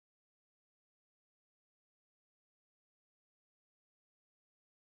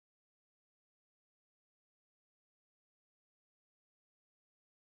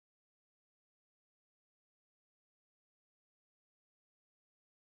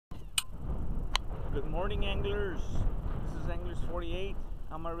Good morning, anglers. This is Anglers 48.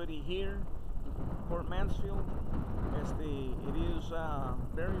 I'm already here in Port Mansfield. It is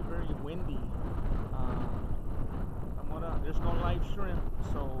very, very windy. There's no live shrimp,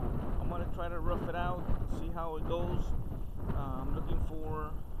 so I'm gonna try to rough it out, see how it goes. I'm looking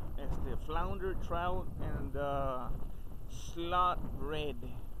for flounder, trout, and slot red,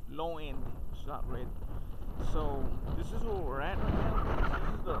 low end slot red. So this is where we're at right now.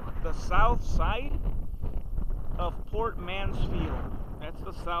 This is the south side of Port Mansfield. That's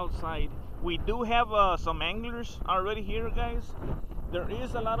the south side. We do have some anglers already here, guys. There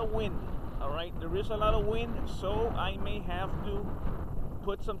is a lot of wind. All right, there is a lot of wind, so I may have to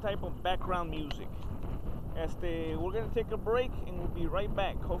put some type of background music. We're gonna take a break and we'll be right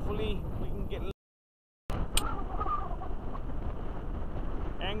back. Hopefully we can get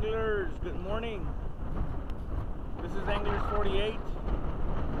anglers. Good morning. This is Anglers 48.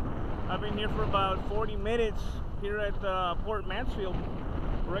 I've been here for about 40 minutes here at Port Mansfield.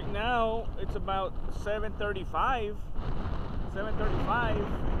 Right now it's about 7:35. 7:35.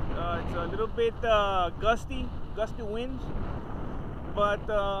 It's a little bit gusty winds, but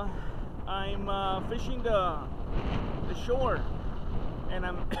I'm fishing the shore, and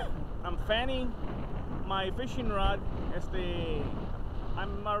I'm fanning my fishing rod.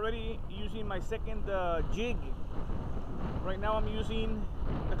 I'm already using my second jig. Right now I'm using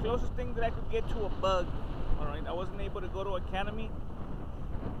the closest thing that I could get to a bug. All right, I wasn't able to go to Academy.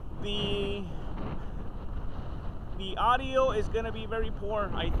 The audio is gonna be very poor,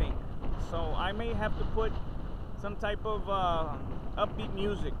 I think, so I may have to put some type of upbeat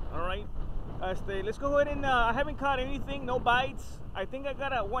music. All right, let's go ahead and I haven't caught anything, no bites. I think I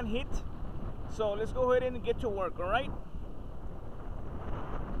got one hit, so let's go ahead and get to work. All right,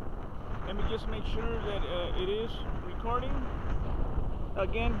 let me just make sure that it is recording.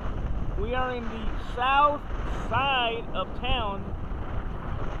 Again, we are in the south side of town,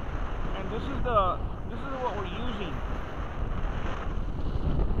 and this is what we're using.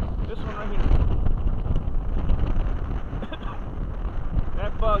 This one right here.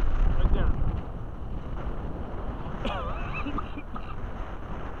 That bug right there.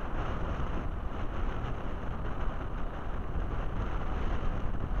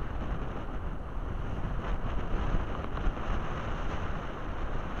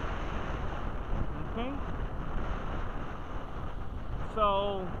 Okay.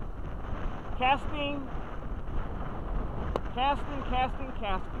 So casting.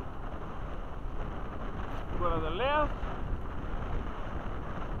 Go to the left.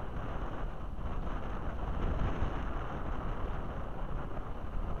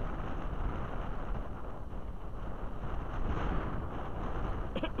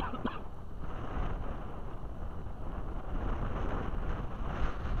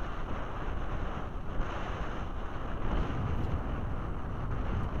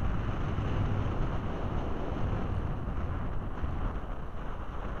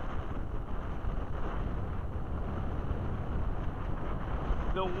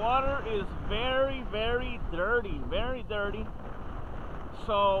 The water is very, very dirty,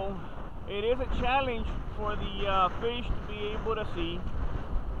 so it is a challenge for the fish to be able to see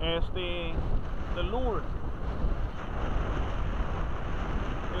the lure.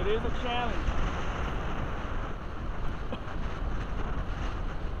 It is a challenge.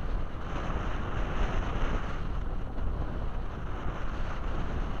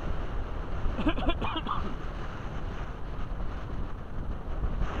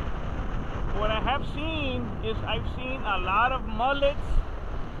 What I have seen is I've seen a lot of mullets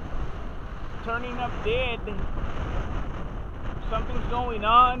turning up dead. Something's going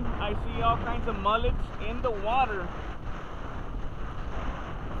on. I see all kinds of mullets in the water.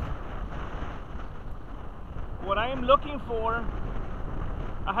 What I am looking for,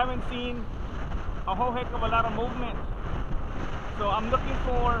 I haven't seen a whole heck of a lot of movement. So I'm looking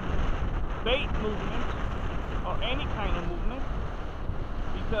for bait movement or any kind of movement,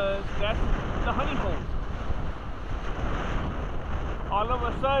 because that's the honey hole. All of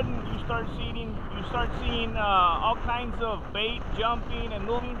a sudden you start seeing all kinds of bait jumping and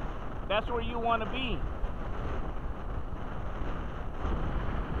moving. That's where you want to be.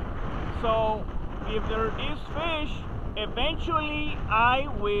 So if there is fish, eventually I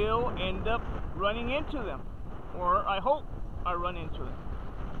will end up running into them, or I hope I run into them.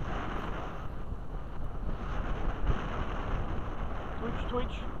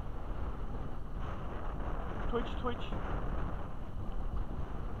 Twitch.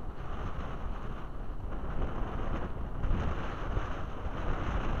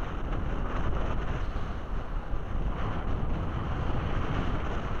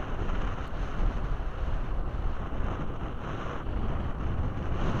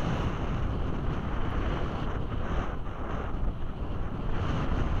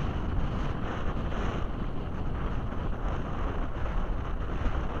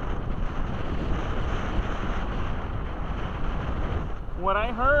 what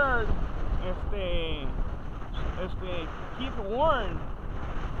I heard, Keith Warren,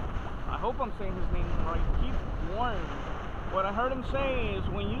 I hope I'm saying his name right, Keith Warren, what I heard him say is,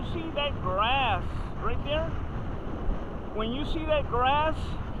 when you see that grass right there, when you see that grass,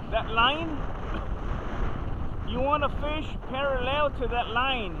 that line, you want to fish parallel to that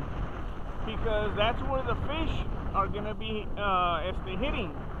line, because that's where the fish are going to be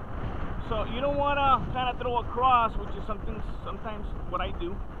hitting. So you don't want to kind of throw across, which is sometimes what I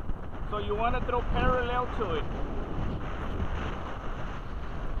do. So you want to throw parallel to it.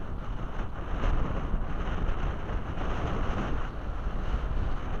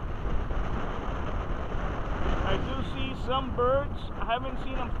 I do see some birds. I haven't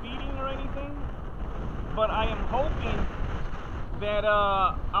seen them feeding or anything, but I am hoping that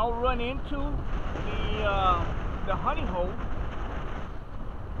I'll run into the honey hole.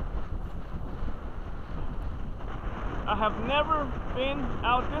 I have never been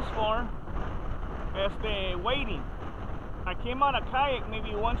out this far wading. I came on a kayak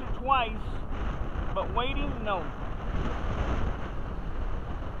maybe once or twice, but wading, no.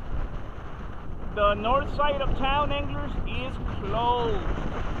 The north side of town, anglers, is closed.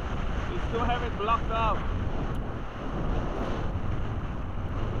 They still have it blocked off.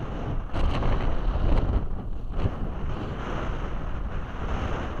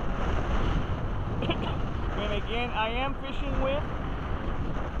 And again, I am fishing with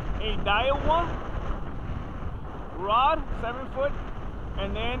a Diawa rod, 7 foot,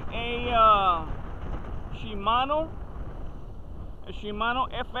 and then a Shimano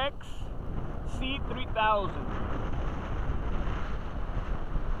FX C3000,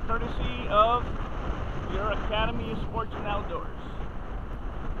 courtesy of your Academy of Sports and Outdoors.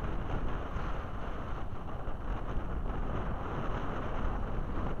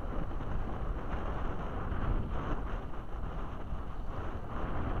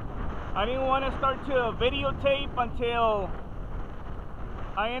 I didn't want to start to videotape until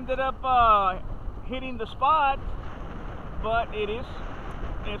I ended up hitting the spot, but it's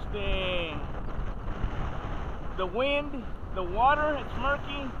the wind, the water, it's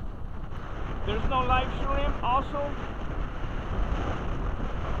murky. There's no live shrimp also.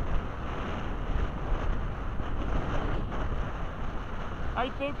 I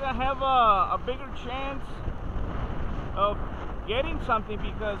think I have a bigger chance of getting something,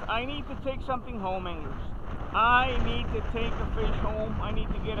 because I need to take something home, anglers. I need to take a fish home. I need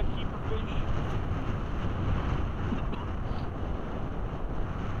to get a keeper fish.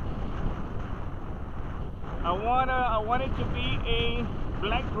 I want it to be a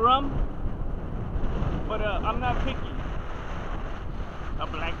black drum, but I'm not picky. A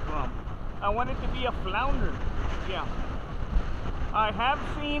black drum. I want it to be a flounder. Yeah. I have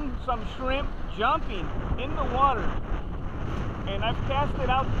seen some shrimp jumping in the water, and I've cast it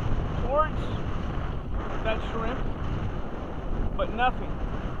out towards that shrimp, but nothing.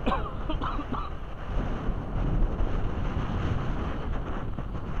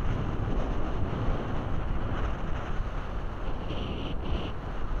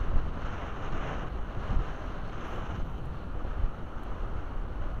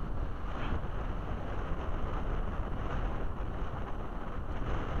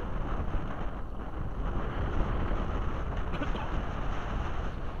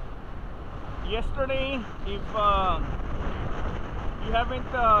 Yesterday, if you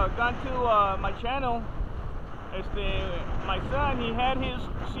haven't gone to my channel, my son, he had his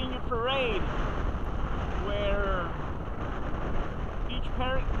senior parade where each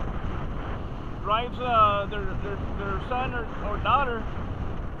parent drives their son or daughter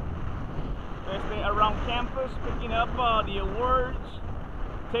around campus, picking up the awards,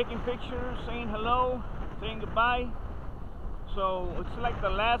 taking pictures, saying hello, saying goodbye. So it's like the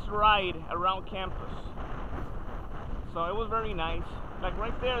last ride around campus. So it was very nice. Like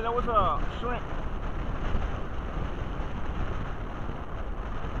right there, that was a shrimp.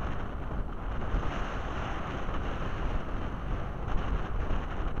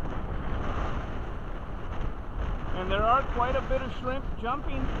 And there are quite a bit of shrimp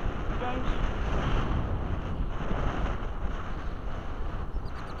jumping, guys.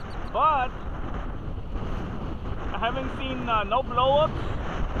 But I haven't seen no blow-ups.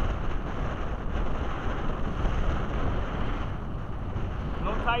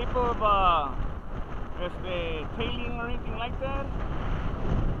 No type of tailing or anything like that.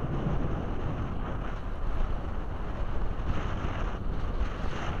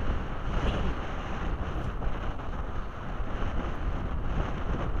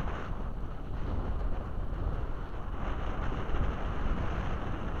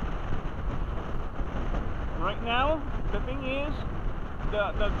 Right now, the thing is,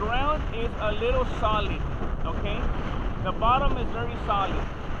 the ground is a little solid, okay? The bottom is very solid,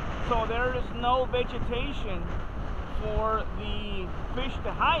 so there is no vegetation for the fish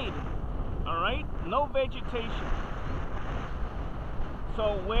to hide. All right, no vegetation.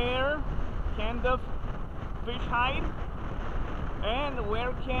 So where can the fish hide, and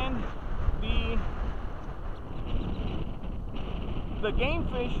where can the game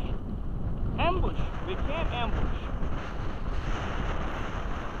fish ambush? They can't ambush.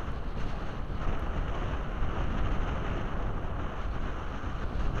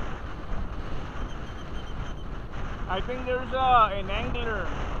 I think there's an angler.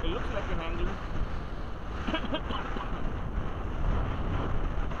 It looks like an angler.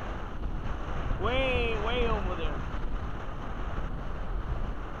 way over there.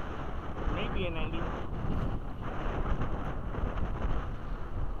 Maybe an angler.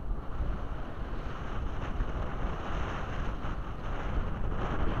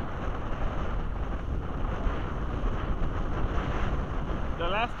 The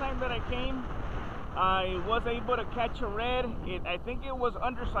last time that I came, I was able to catch a red. I think it was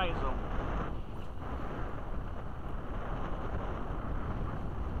undersized though.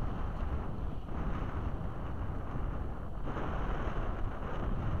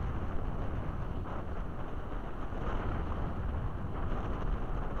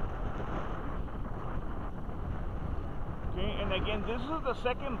 Okay, and again, this is the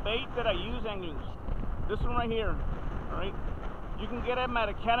second bait that I use, anglers. This one right here, all right? You can get them at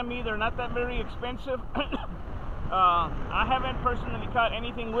Academy. They're not that very expensive. I haven't personally caught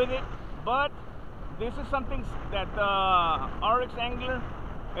anything with it, but this is something that RX Angler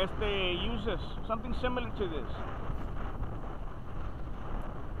uses, something similar to this.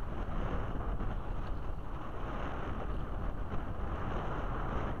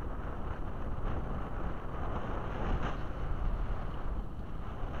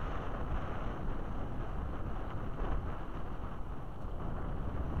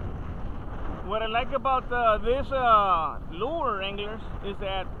 What I like about this lure, anglers, is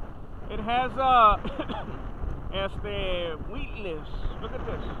that it has weedless. Look at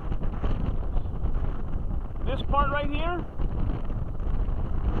this. This part right here,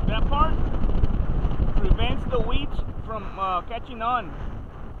 that part prevents the weeds from catching on.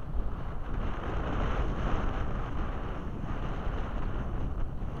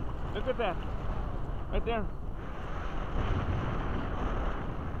 Look at that, right there.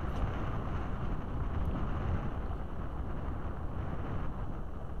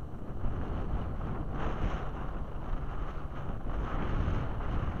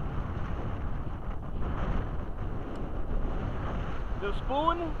 The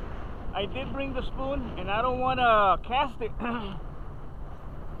spoon, I did bring the spoon, and I don't want to cast it. I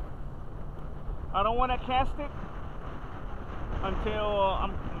don't want to cast it until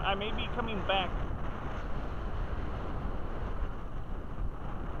I may be coming back.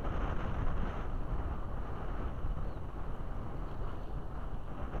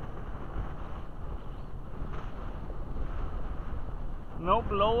 No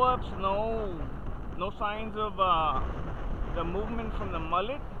blow-ups, no signs of the movement from the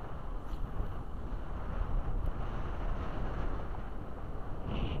mullet.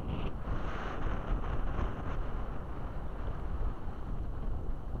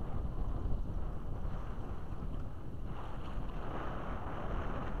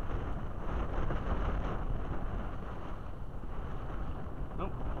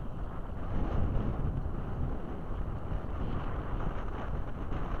 Nope.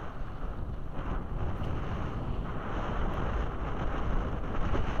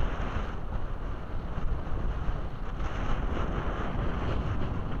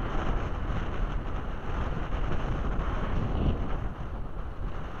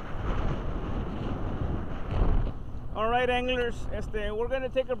 All right, anglers, we're gonna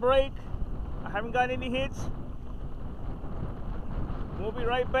take a break. I haven't got any hits. We'll be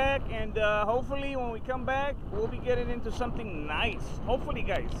right back, and hopefully when we come back, we'll be getting into something nice. Hopefully,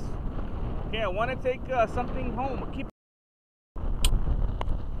 guys. Okay, I want to take something home. Keep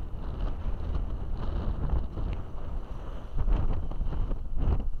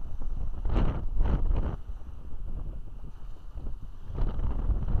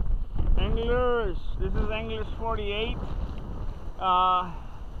Anglers, this is Anglers 48.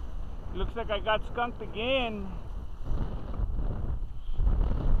 Looks like I got skunked again.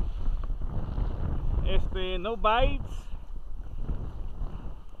 No bites.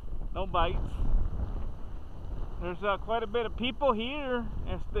 No bites. There's quite a bit of people here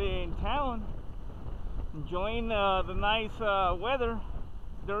in town enjoying the nice weather.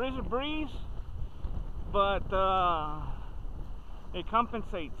 There is a breeze, but It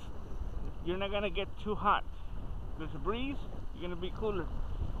compensates. You're not gonna get too hot. There's a breeze, you're gonna be cooler.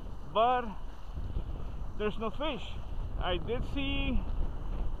 But there's no fish. I did see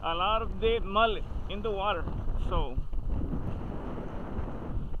a lot of dead mullet in the water, so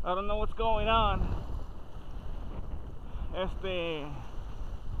I don't know what's going on.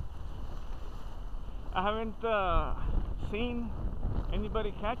 I haven't seen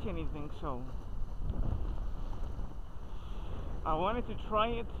anybody catch anything, so I wanted to try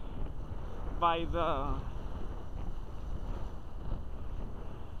it by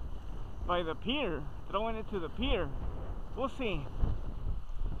the pier, throwing it to the pier. We'll see.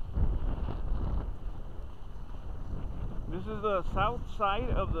 This is the south side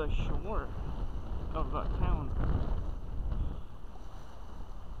of the shore of the town.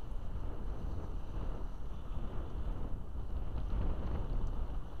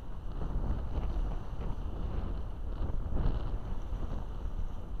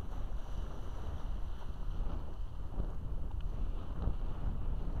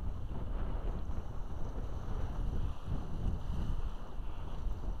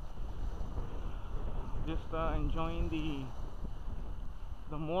 Just enjoying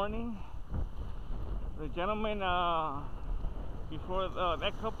the morning. The gentleman before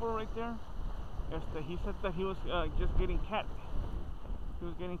that couple right there, he said that he was just getting he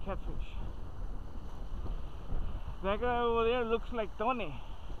was getting catfish. That guy over there looks like Tony.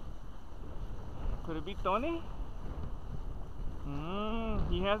 Could it be Tony?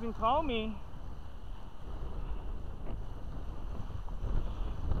 He hasn't called me.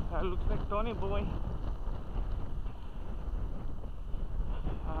 That looks like Tony boy.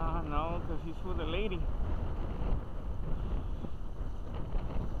 No, because he's with a lady.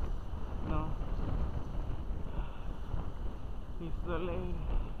 No. He's the lady.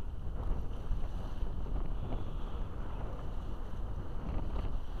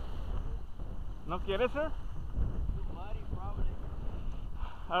 ¿No quieres, sir?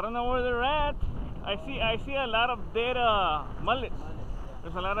 I don't know where they're at. I see a lot of dead mullet.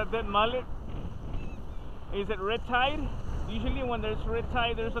 There's a lot of dead mullet. Is it red tide? Usually when there's red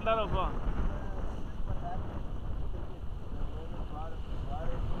tide, there's a lot of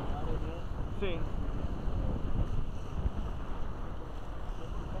see.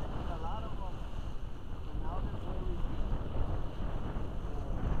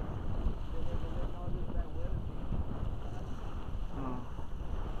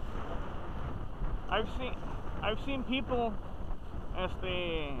 I've seen people,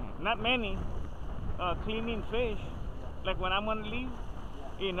 not many, cleaning fish, like when I'm gonna leave,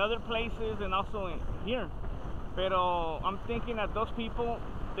 in other places and also in here. Pero I'm thinking that those people,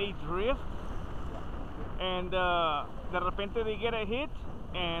 they drift, and de repente they get a hit,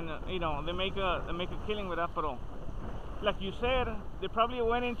 and you know they make a killing with that. Pero like you said, they probably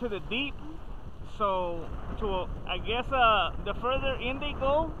went into the deep. So I guess the further in they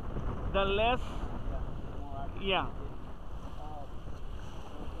go, the less. Yeah.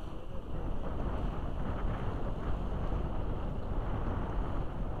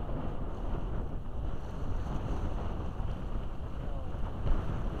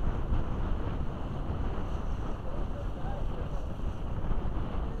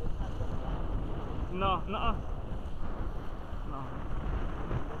 No, no. No.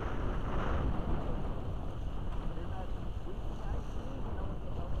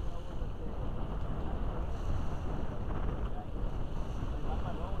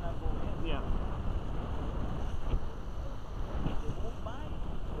 Yeah.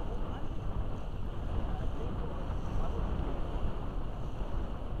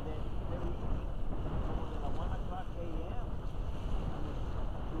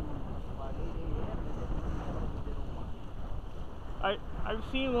 I've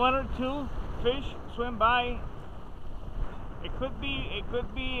seen one or two fish swim by. It could be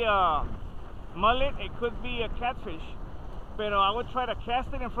mullet, it could be a catfish. But I would try to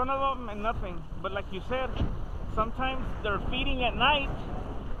cast it in front of them and nothing. But like you said, sometimes they're feeding at night,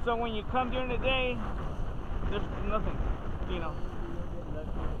 so when you come during the day, there's nothing, you know.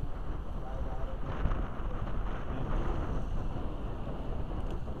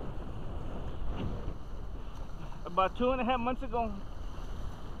 About 2.5 months ago,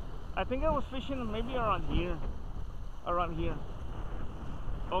 I think I was fishing maybe around here.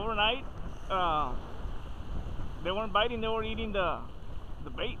 Overnight, they weren't biting, they were eating the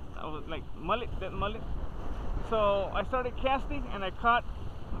bait. I was like, dead mullet. So I started casting and I caught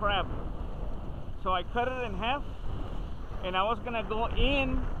crab. So I cut it in half and I was gonna go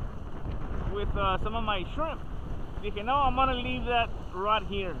in with some of my shrimp. Dije, no, I'm gonna leave that rod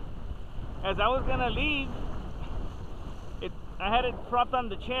here. As I was gonna leave, I had it propped on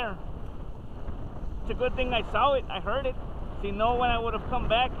the chair. It's a good thing I saw it. I heard it. See, no, when I would have come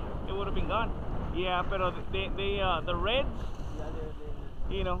back, it would have been gone. Yeah, but the reds,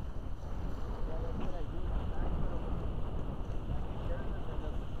 you know.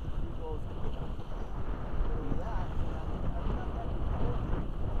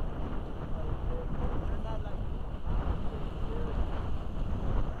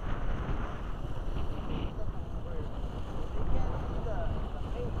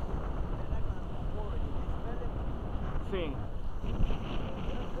 Sí.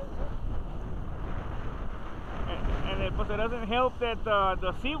 And it doesn't help that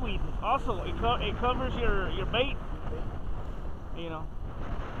the seaweed also it covers your bait, you know.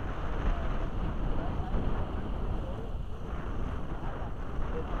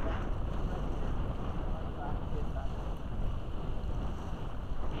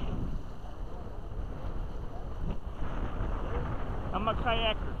 I'm a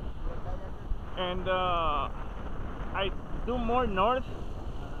kayaker, and I do more north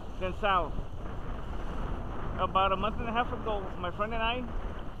than south. About a month and a half ago, my friend and I,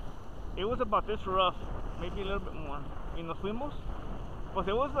 it was about this rough, maybe a little bit more. Y nos fuimos, pues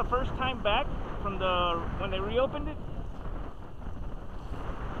it was the first time back from when they reopened it.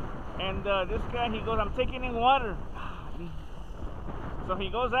 And this guy, he goes, I'm taking in water. So he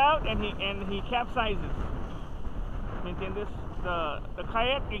goes out and he capsizes. ¿Me entiendes? The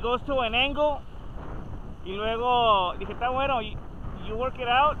kayak, it goes to an angle. Y luego dije, está bueno, you work it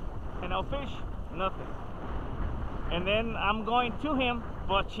out and I'll fish. Nothing. And then I'm going to him,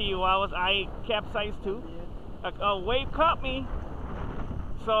 but I capsized too. A wave caught me,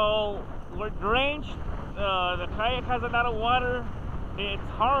 so we're drenched. The kayak has a lot of water. It's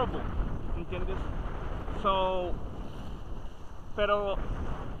horrible, ¿entiendes? So, pero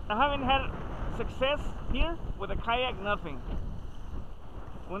I haven't had success here with a kayak, nothing.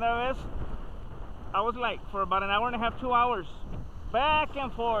 Una vez, I was like, for about an hour and a half, 2 hours, back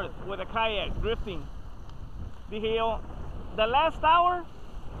and forth with a kayak, drifting. Dije yo, the last hour,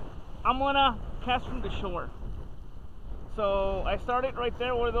 I'm gonna cast from the shore. So I started right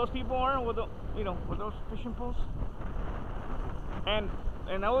there where those people are, with with those fishing posts. And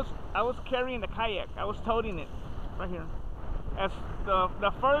I was carrying the kayak. I was toting it right here. As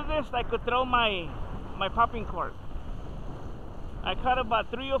the furthest I could throw my popping cork. I caught about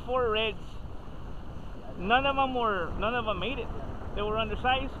 3 or 4 reds. None of them made it. They were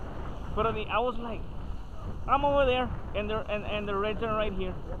undersized. But I was like, I'm over there, and the reds are right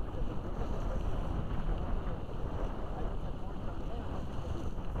here.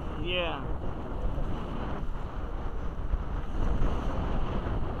 Yeah.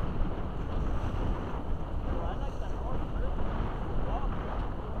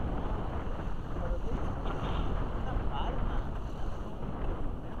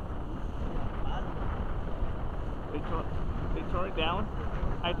 They tore it down,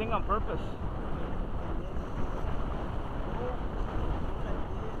 I think on purpose.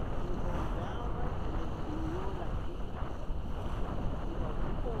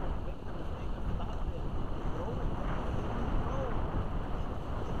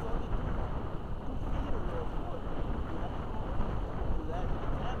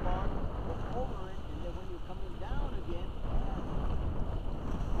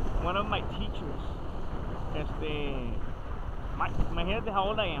 One of my teachers, my head how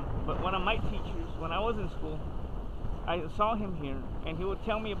old I am, but one of my teachers, when I was in school, I saw him here, and he would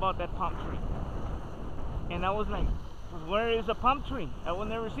tell me about that palm tree. And I was like, where is the palm tree? I will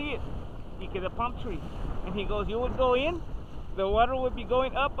never see it. He get a palm tree. And he goes, you would go in, the water would be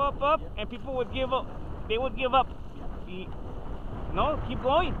going up, up, up, and people would give up. They would give up. No, keep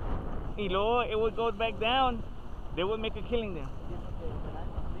going. Y luego it would go back down. They would make a killing there.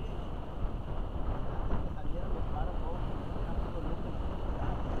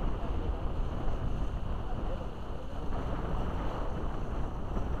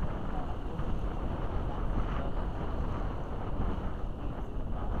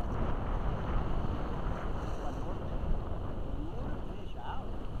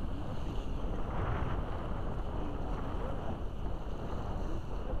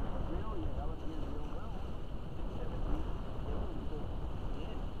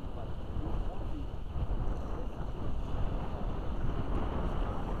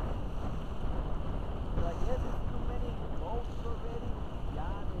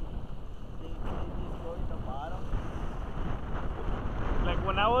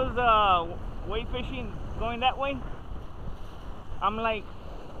 When I was wade fishing going that way, I'm like,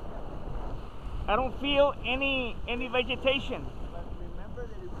 I don't feel any vegetation. But remember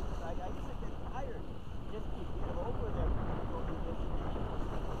that I used to get tired just to get over there.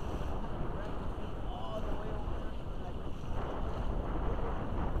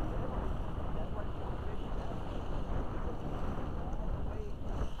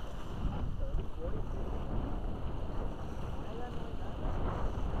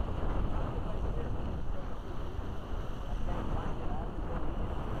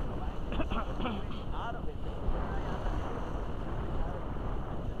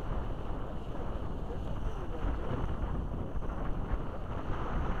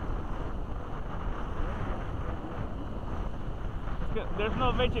 there's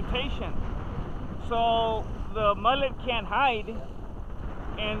no vegetation, so the mullet can't hide,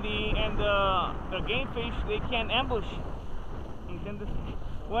 and the game fish, they can't ambush. ¿Entiendes?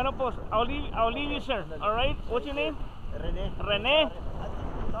 Bueno, pues I'll leave you, sir. All right. What's your name? René. René. I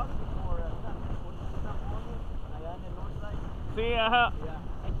think we talked before. Allá en el north side. Sí, Yeah.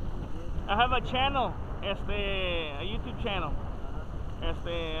 I have a channel, a YouTube channel.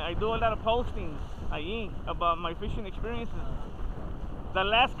 I do a lot of postings ahí about my fishing experiences. The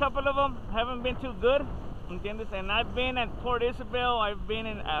last couple of them haven't been too good, ¿entiendes? And I've been at Port Isabel, I've been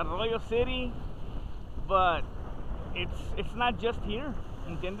in Arroyo City, but it's not just here,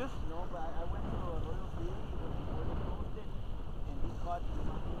 ¿entiendes? No, but I went to Arroyo City before they closed it, and he caught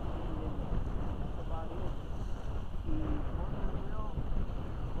something. That's about it. Y Port Mansfield,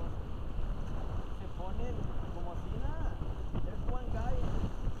 se ponen como si nada. There's one guy,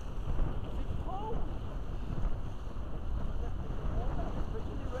 it's cold.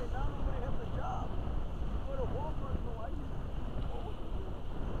 Especially right now, nobody has a job. You go to Walmart, no ice.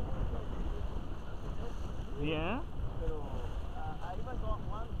 Yeah. Pero I even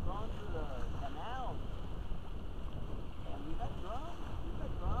gone to the canal, and we got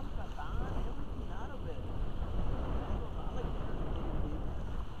drums, katan, everything out of it. I like better than getting big.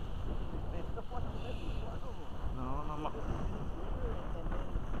 It's the one that is one of them. No. Because it's getting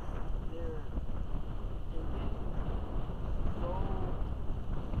bigger, and then they're so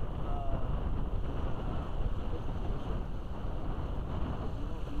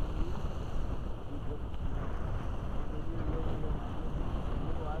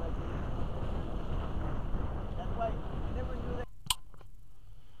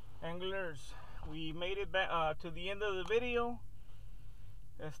Anglers, we made it back to the end of the video.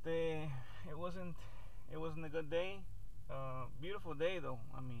 It wasn't a good day. Beautiful day though.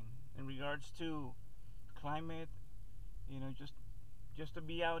 I mean, in regards to climate, just to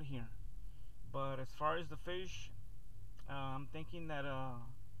be out here. But as far as the fish, I'm thinking that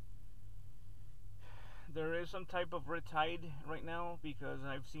there is some type of red tide right now, because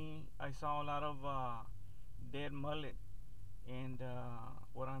I saw a lot of dead mullet, and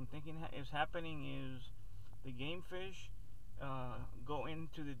what I'm thinking is happening is the game fish go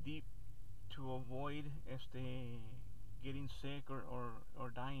into the deep to avoid getting sick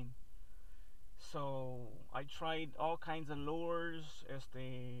or dying. So I tried all kinds of lures,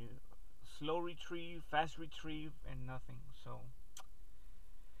 slow retrieve, fast retrieve, and nothing. So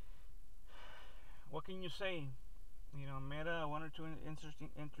what can you say? Met one or two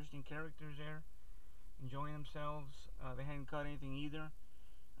interesting characters there, enjoying themselves. They hadn't caught anything either.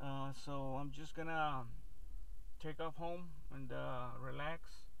 So I'm just gonna take off home and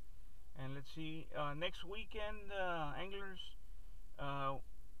relax. And let's see. Next weekend, anglers, I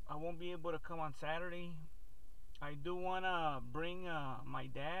won't be able to come on Saturday. I do wanna bring my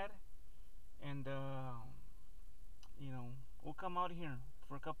dad, and we'll come out here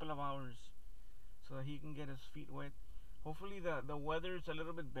for a couple of hours so that he can get his feet wet. Hopefully the weather's a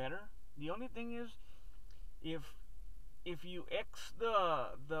little bit better. The only thing is, if you X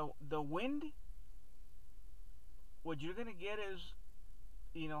the wind, what you're gonna get is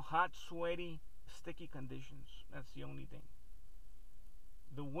hot, sweaty, sticky conditions. That's the only thing.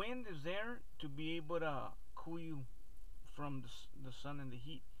 The wind is there to be able to cool you from the sun and the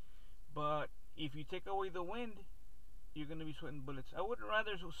heat, but if you take away the wind, you're gonna be sweating bullets. I would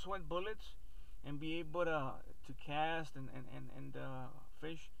rather sweat bullets and be able to cast and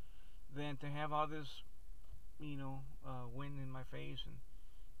fish than to have all this wind in my face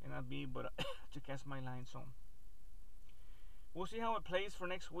and not be able to cast my line. So we'll see how it plays for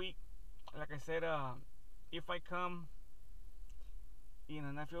next week. Like I said, if I come,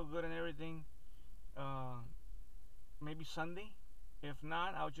 and I feel good and everything, maybe Sunday. If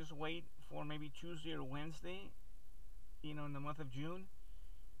not, I'll just wait for maybe Tuesday or Wednesday, in the month of June.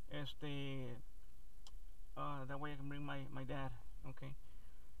 That way I can bring my dad. Okay.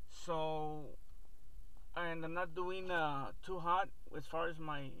 So, and I'm not doing too hot as far as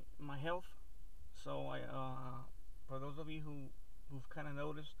my health. So I, for those of you who've kind of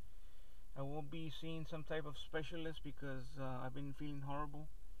noticed, I will be seeing some type of specialist, because I've been feeling horrible.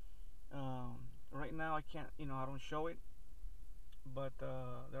 Right now I can't, I don't show it, but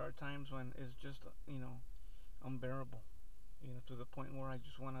there are times when it's just, unbearable, to the point where I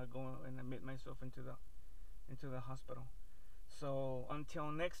just want to go and admit myself into the hospital. So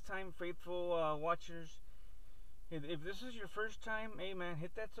until next time, faithful watchers, if this is your first time, hey man,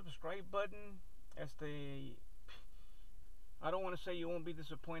 hit that subscribe button. I don't want to say you won't be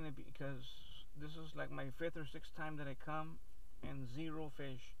disappointed, because this is like my 5th or 6th time that I come and 0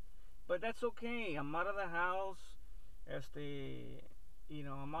 fish. But that's okay. I'm out of the house.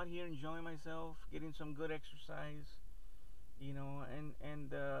 I'm out here enjoying myself, getting some good exercise,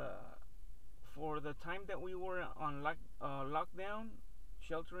 and for the time that we were on lockdown,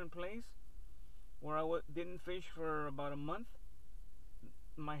 shelter in place, where I didn't fish for about a month,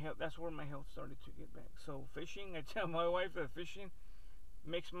 my health, that's where my health started to get back. So fishing, I tell my wife that fishing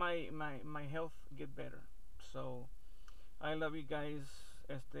makes my health get better. So I love you guys.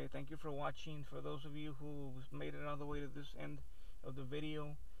 Thank you for watching. For those of you who made it all the way to this end of the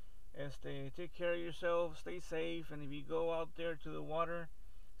video, take care of yourself, stay safe, and if you go out there to the water,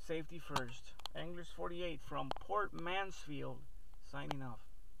 safety first. Anglers 48 from Port Mansfield, signing off.